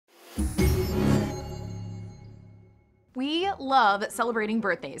We love celebrating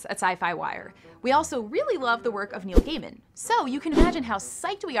birthdays at SYFY WIRE. We also really love the work of Neil Gaiman. So you can imagine how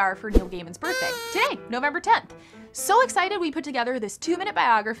psyched we are for Neil Gaiman's birthday, today, November 10th. So excited we put together this 2-minute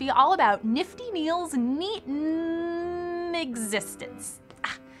biography all about Nifty Neil's neat existence.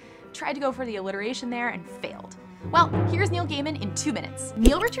 Tried to go for the alliteration there and failed. Well, here's Neil Gaiman in 2 minutes.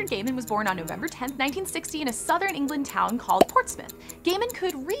 Neil Richard Gaiman was born on November 10th, 1960 in a southern England town called Portsmouth. Gaiman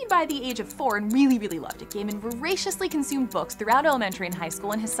could read by the age of 4 and really loved it. Gaiman voraciously consumed books throughout elementary and high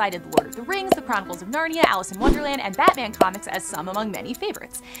school and has cited Lord of the Rings, The Chronicles of Narnia, Alice in Wonderland, and Batman comics as some among many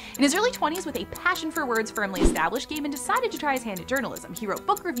favorites. In his early 20s, with a passion for words firmly established, Gaiman decided to try his hand at journalism. He wrote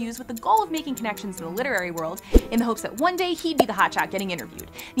book reviews with the goal of making connections in the literary world in the hopes that one day he'd be the hotshot getting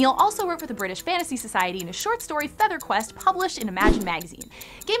interviewed. Neil also wrote for the British Fantasy Society in a short story Feather Quest published in Imagine magazine.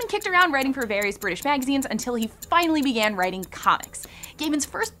 Gaiman kicked around writing for various British magazines until he finally began writing comics. Gaiman's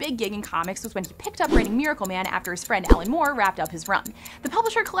first big gig in comics was when he picked up writing Miracle Man after his friend Alan Moore wrapped up his run. The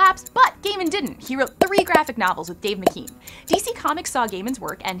publisher collapsed, but Gaiman didn't. He wrote 3 graphic novels with Dave McKean. DC Comics saw Gaiman's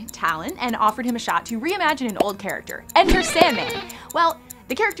work and talent and offered him a shot to reimagine an old character. Enter Sandman. Well,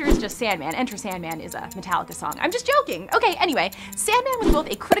 the character is just Sandman. Enter Sandman is a Metallica song. I'm just joking. Okay, anyway, Sandman was both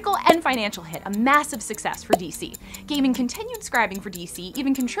a critical and financial hit, a massive success for DC. Gaiman continued scribing for DC,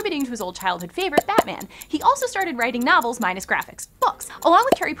 even contributing to his old childhood favorite, Batman. He also started writing novels minus graphics, books. Along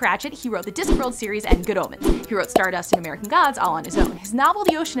with Terry Pratchett, he wrote the Discworld series and Good Omens. He wrote Stardust and American Gods all on his own. His novel,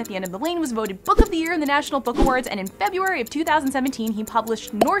 The Ocean at the End of the Lane, was voted Book of the Year in the National Book Awards, and in February of 2017, he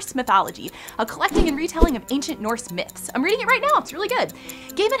published Norse Mythology, a collecting and retelling of ancient Norse myths. I'm reading it right now, it's really good.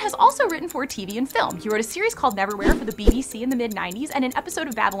 Gaiman has also written for TV and film. He wrote a series called Neverwhere for the BBC in the mid-90s, and an episode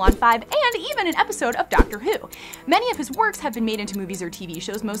of Babylon 5, and even an episode of Doctor Who. Many of his works have been made into movies or TV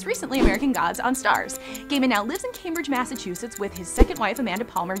shows, most recently American Gods on Starz. Gaiman now lives in Cambridge, Massachusetts with his second wife, Amanda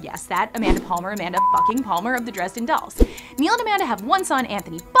Palmer. Yes, that Amanda Palmer, Amanda fucking Palmer of the Dresden Dolls. Neil and Amanda have one son,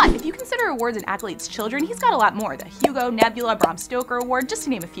 Anthony, but if you consider awards and accolades children, he's got a lot more. The Hugo, Nebula, Bram Stoker Award, just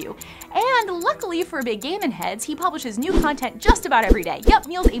to name a few. And luckily for big Gaiman heads, he publishes new content just about every day. Yep,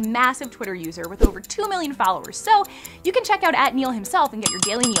 Neil's a massive Twitter user with over 2 million followers, so you can check out @Neil himself and get your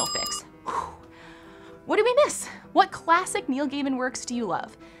daily Neil fix. Whew. What did we miss? What classic Neil Gaiman works do you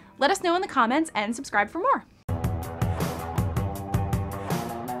love? Let us know in the comments and subscribe for more.